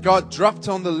That God dropped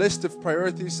on the list of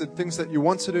priorities and things that you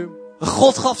want to do.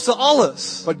 God gaf ze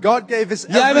alles. But God gave His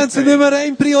Jij bent zijn everything. nummer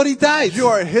 1 prioriteit.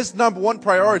 You are His number one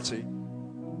priority.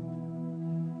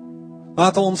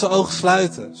 Laten we onze ogen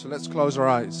sluiten. So let's close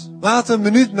our eyes. Laten we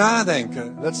een minuut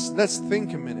nadenken Let's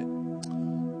think a minute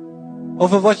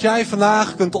over wat jij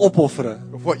vandaag kunt opofferen.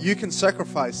 of what you can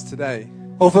sacrifice today.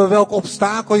 Over welk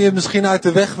obstakel je misschien uit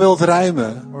de weg wilt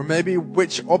ruimen. Or maybe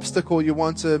which obstacle you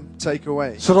want to take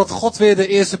away. Zodat God weer de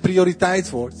eerste prioriteit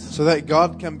wordt. So that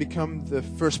God can become the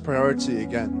first priority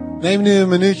again. Neem nu een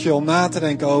minuutje om na te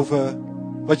denken over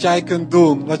wat jij kunt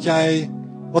doen.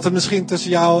 Wat er misschien tussen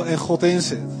jou en God in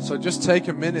zit. So just take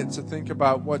a minute to think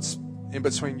about what's in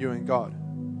between you and God.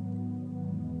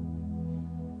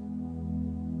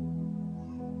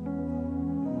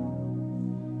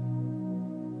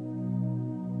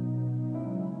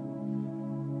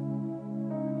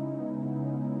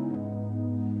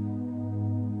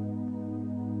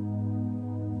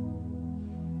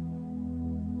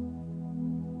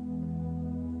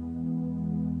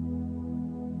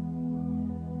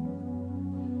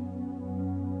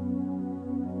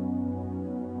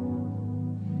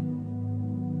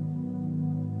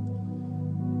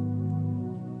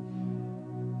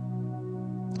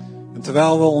 En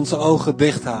terwijl we onze ogen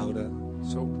dicht houden,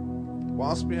 So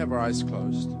whilst we have our eyes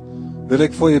closed, wil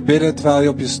ik voor je bidden terwijl je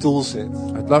op je stoel zit.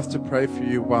 I'd love to pray for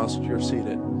you whilst you're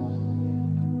seated.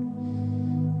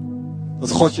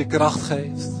 Dat God je kracht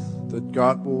geeft. That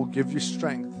God will give you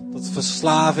strength. Dat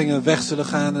verslavingen weg zullen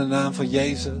gaan in de naam van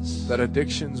Jezus. That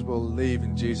addictions will leave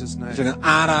in Jesus' Dat je name. een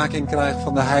aanraking krijgt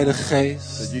van de Heilige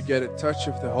Geest. That you get a touch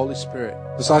of the Holy Spirit.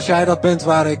 Dus als jij dat bent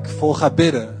waar ik voor ga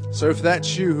bidden. So if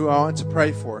that's you who I want to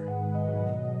pray for,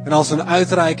 En als een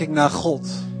uitreiking naar God.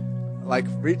 like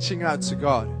reaching out to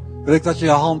God, Wil ik dat je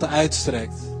je hand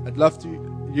uitstrekt. I'd love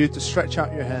you to stretch out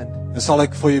your hand. En zal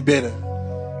ik voor je bidden.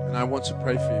 And I want to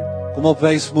pray for you. Kom op,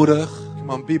 wees moedig.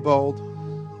 Come on, be bold.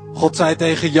 God zei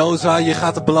tegen Jozua, je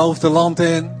gaat het beloofde land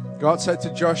in. God said to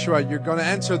Joshua, you're going to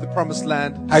enter the promised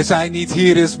land. Hij zei niet,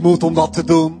 hier is moed om dat te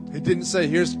doen. He didn't say,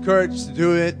 here's courage to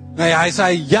do it. Nee, hij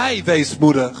zei, jij wees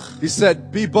moedig. He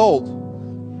said, be bold.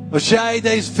 Als jij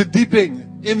deze verdieping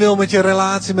in wil met je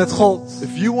relatie met God.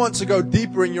 If you want to go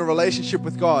deeper in your relationship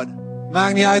with God,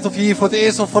 Maakt niet uit of je hier voor het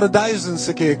eerst of voor de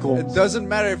 1000ste keer it komt. doesn't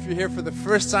matter if you're here for the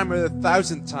first time or the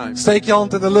 1000th time. Steek je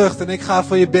hand in de lucht en ik ga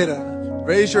voor je bidden.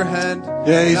 Raise your hand. and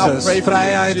I'll Jezus, pray for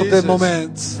vrijheid you. op dit Jesus,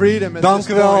 moment. freedom at Dank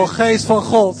this u wel, point. Geest van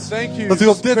God. Thank you, Dat u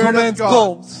op dit Spirit of moment God,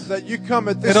 komt. that you come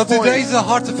at En this dat u point. deze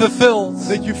harten vervult.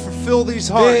 That you fulfill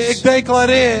these Heer, hearts. ik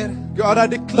declareer God, I dat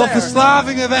declare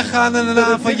verslavingen weggaan in de that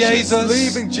naam van addictions Jezus.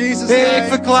 leave in Jesus' Heer, ik name.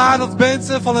 verklaar dat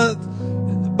mensen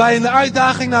bij een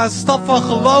uitdaging naar een stap van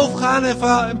geloof gaan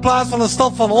in plaats van een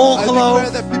stap van I ongeloof.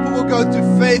 declare that people will go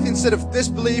to faith instead of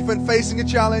disbelief when facing a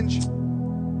challenge.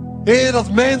 Heer,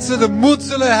 dat mensen de moed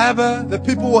zullen hebben, That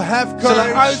people will have zullen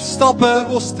courage. That uitstappen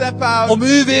will step out om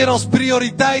u weer als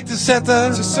prioriteit te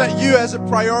zetten. to set you as a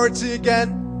priority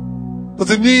again. Dat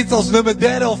u niet als nummer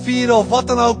 3 of 4 of wat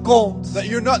dan ook komt. That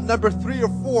you're not number 3 or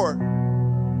 4.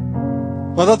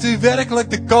 Maar dat u werkelijk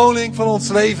de koning van ons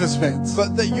levens bent.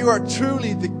 But that you are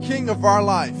truly the king of our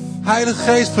life.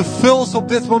 Heilige Geest, vervul ze op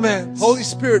dit moment. Holy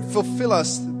Spirit, fulfill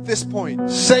us at this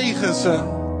point. Zegen ze.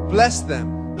 Bless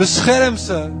them. Bescherm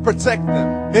ze. Protect them.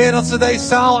 Heer, dat ze deze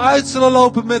zaal uit zullen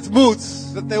lopen met moed.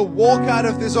 That they'll walk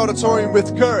out of this auditorium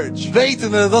with courage.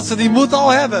 Wetende dat ze die moed al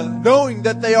hebben. Knowing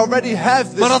that they already have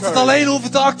this Maar dat ze het courage. alleen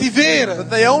hoeven te activeren. But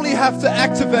they only have to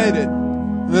activate it.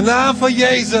 In de naam van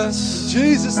Jezus. In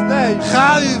Jesus' name.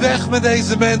 Ga u weg met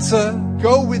deze mensen.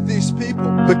 Go with these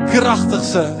people. Bekrachtig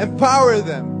ze. Empower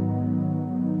them.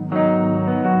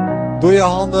 Doe je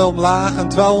handen omlaag en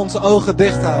terwijl we onze ogen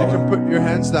dicht You houden. can put your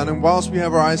hands down, and whilst we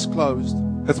have our eyes closed,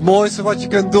 Het mooiste wat je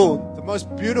kunt doen. the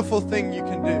most beautiful thing you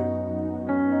can do.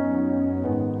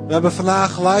 We hebben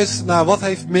vandaag geluisterd naar wat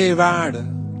heeft meer waarde.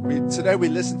 Today we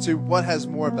listen to what has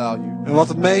more value. En wat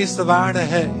het meeste waarde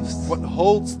heeft. What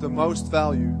holds the most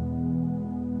value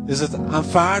Is het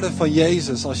aanvaarden van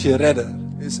Jezus als je redder.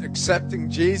 is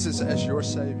accepting Jesus as your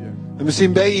Savior. En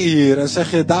misschien ben je hier en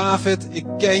zeg je, David, ik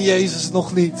ken Jezus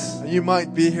nog niet. And you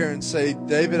might be here and say,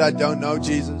 David, I don't know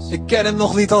Jesus. Ik ken hem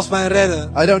nog niet als mijn redder.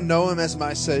 I don't know him as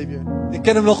my Savior. Ik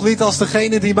ken hem nog niet als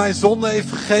degene die mijn zonde heeft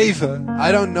vergeven.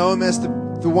 I don't know him as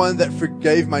the one that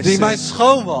forgave my Die mij sins.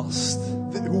 schoon wast.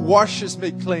 Who washes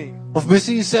me clean. Of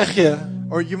misschien zeg je,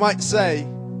 Or you might say,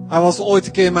 hij was ooit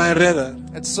een keer mijn redder.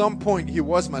 at some point he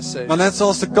was my Maar Savior. net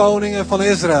zoals de koningen van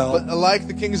Israël, But like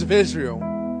the kings of Israel,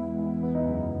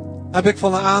 heb ik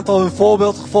van een aantal hun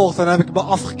voorbeeld gevolgd en heb ik me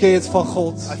afgekeerd van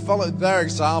God. I followed their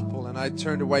example and I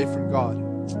turned away from God.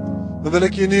 Dan wil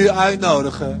ik je nu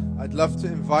uitnodigen. I'd love to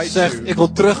invite Zeg, you. ik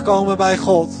wil terugkomen bij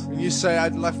God. When you say,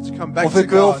 I'd love to come back Of to ik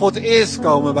wil God. voor het eerst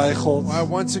komen bij God. Or I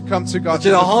want to come to God Dat je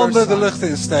for de the handen first de time. lucht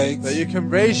insteekt. That you can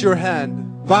raise your hand.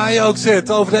 Waar je ook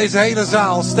zit, over deze hele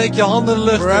zaal. Steek je handen de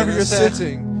lucht in Wherever en you're zeg,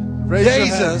 sitting. Raise your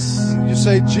Jezus. hand. And you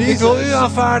say, ik wil u Jesus,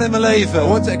 aanvaarden in mijn I leven.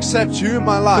 want to accept you in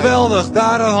my life. Geweldig,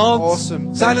 daar een hand. Awesome.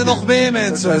 Zijn er Thank nog you. meer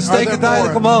mensen? Are Steek there het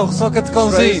duidelijk more? omhoog, zodat ik het kan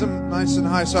Raise zien. them nice and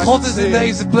high so I God can is see in him.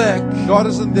 deze plek. God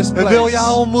is in this En place. wil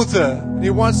jou ontmoeten. And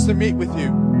he wants to meet with you.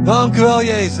 Dank u wel,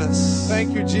 Jezus. Thank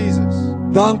you, Jesus.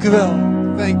 Dank u wel.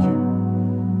 Thank you.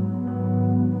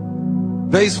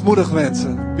 Wees moedig,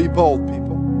 mensen. Be bold, people.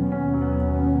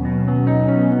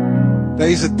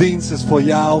 Deze dienst is voor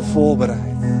jou voorbereid.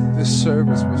 This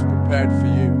service was prepared for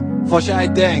you. Of als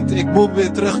jij denkt, ik moet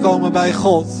weer terugkomen bij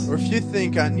God. Or if you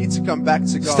think I need to come back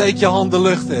to God, Steek je hand de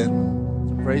lucht in.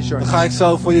 raise your Dan hand. ga ik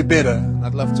zo voor je bidden.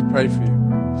 I'd love to pray for you.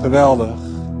 Geweldig.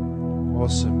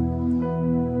 Awesome.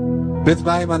 Bid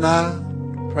mij maar na.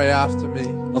 Pray after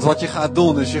me. Want wat je gaat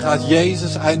doen is, je gaat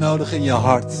Jezus uitnodigen in je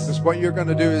hart. Because what you're going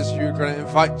to do is you're going to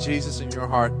invite Jesus in your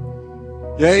heart.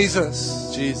 Jezus,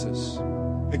 Jesus,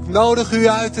 ik nodig u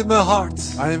uit in mijn hart.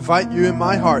 I invite you in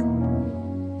my heart.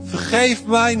 Vergeef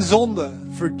mijn zonde.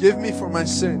 Forgive me for my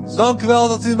sins. Dank u wel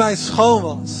dat u mij schoon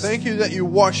was. Thank you that you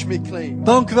wash me clean.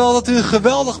 Dank u wel dat u een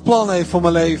geweldig plan heeft voor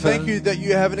mijn Thank leven. you that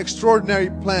you have an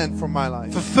extraordinary plan for my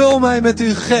life. Vervul mij met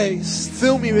uw geest.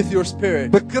 Fill me with your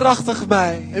spirit. Bekrachtig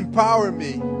mij. Empower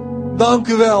me. Dank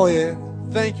u wel, Heer.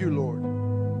 Thank you, Lord.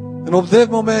 En op dit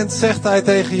moment zegt hij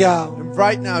tegen jou: And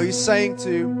right now he's saying to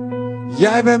you,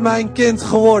 jij bent mijn kind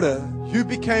geworden. you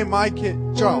became my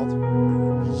child.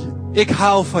 Ik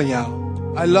hou van jou.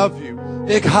 I love you.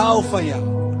 Ik hou van jou.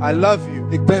 I love you.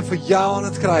 Ik ben voor jou aan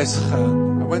het kruis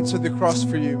gegaan. I went to the cross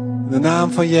for you. In de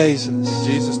naam van Jezus. In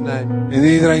Jesus' name. En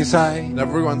iedereen zei: And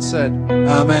everyone said,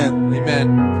 Amen.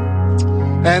 Amen.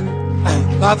 En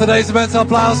laten we deze mensen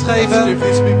applaus geven. Give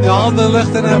these people De handen in de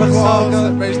lucht en hebben applause that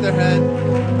gestoken. raised their hand.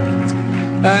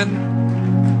 En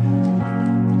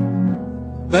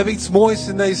we hebben iets moois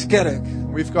in deze kerk.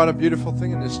 We've got a beautiful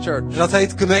thing in this church. En dat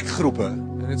heet connectgroepen.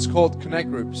 And it's called Connect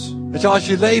Groups. Weet je, als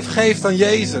je leven geeft aan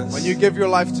Jezus, When you give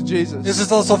your life to Jesus, is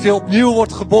het alsof je opnieuw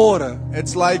wordt geboren.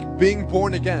 it's like being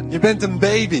born again. Je bent een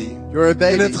baby You're a in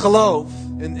baby het geloof.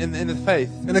 in the faith.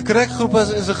 En een connectgroep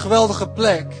is een geweldige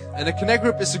plek And a Connect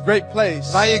Group is a great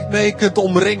place waar je mee kunt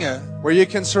omringen. where you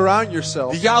can surround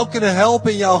yourself. Die jou kunnen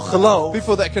helpen in jouw geloof.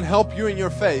 People that can help you in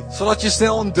your faith. Zodat je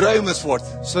snel een dreumes wordt.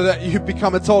 So that you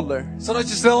become a toddler. Zodat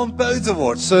je snel een peuter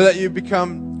wordt. So that you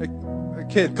become a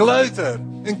kid. Kleuter.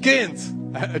 Een kind.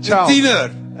 A Een child.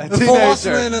 tiener. A Een volwassene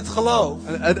teenager. in het geloof.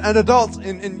 An adult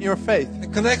in your faith.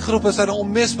 En connectgroepen zijn een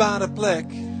onmisbare plek.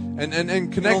 And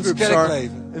In Connect ons Groups are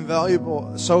kerkleven. invaluable,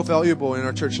 so valuable in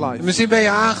our church En life. misschien ben je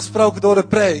aangesproken door de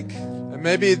preek. And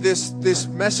maybe this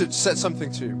message said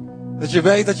something to you. Dat je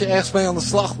weet dat je ergens mee aan de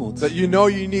slag moet. That you know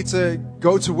you need to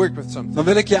go to work with something. Dan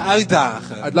wil ik je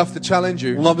uitdagen. I'd love to challenge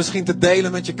Om you dat misschien te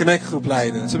delen met je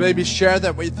connectgroepleider. to maybe share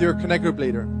that with your Connect Group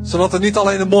leader. Zodat er niet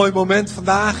alleen een mooi moment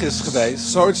vandaag is geweest.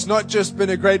 So it's not just been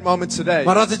a great moment today,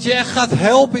 Maar dat het je echt gaat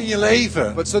helpen in je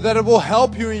leven. but so that it will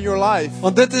help you in your life.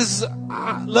 Want dit is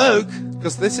leuk.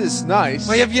 Because this is nice.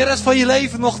 Maar je hebt je rest van je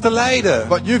leven nog te lijden.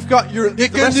 But you've got Je the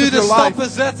kunt rest nu of de your life stappen in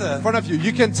zetten. front of you.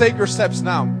 You can take your steps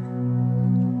now.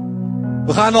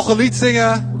 We gaan nog een lied zingen.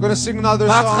 We're going to sing another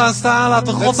Laten we song. gaan staan, laten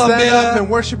we Let's God stand up and aanbidden.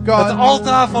 worship Het God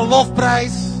altaar van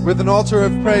lofprijs. with an altar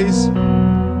of praise.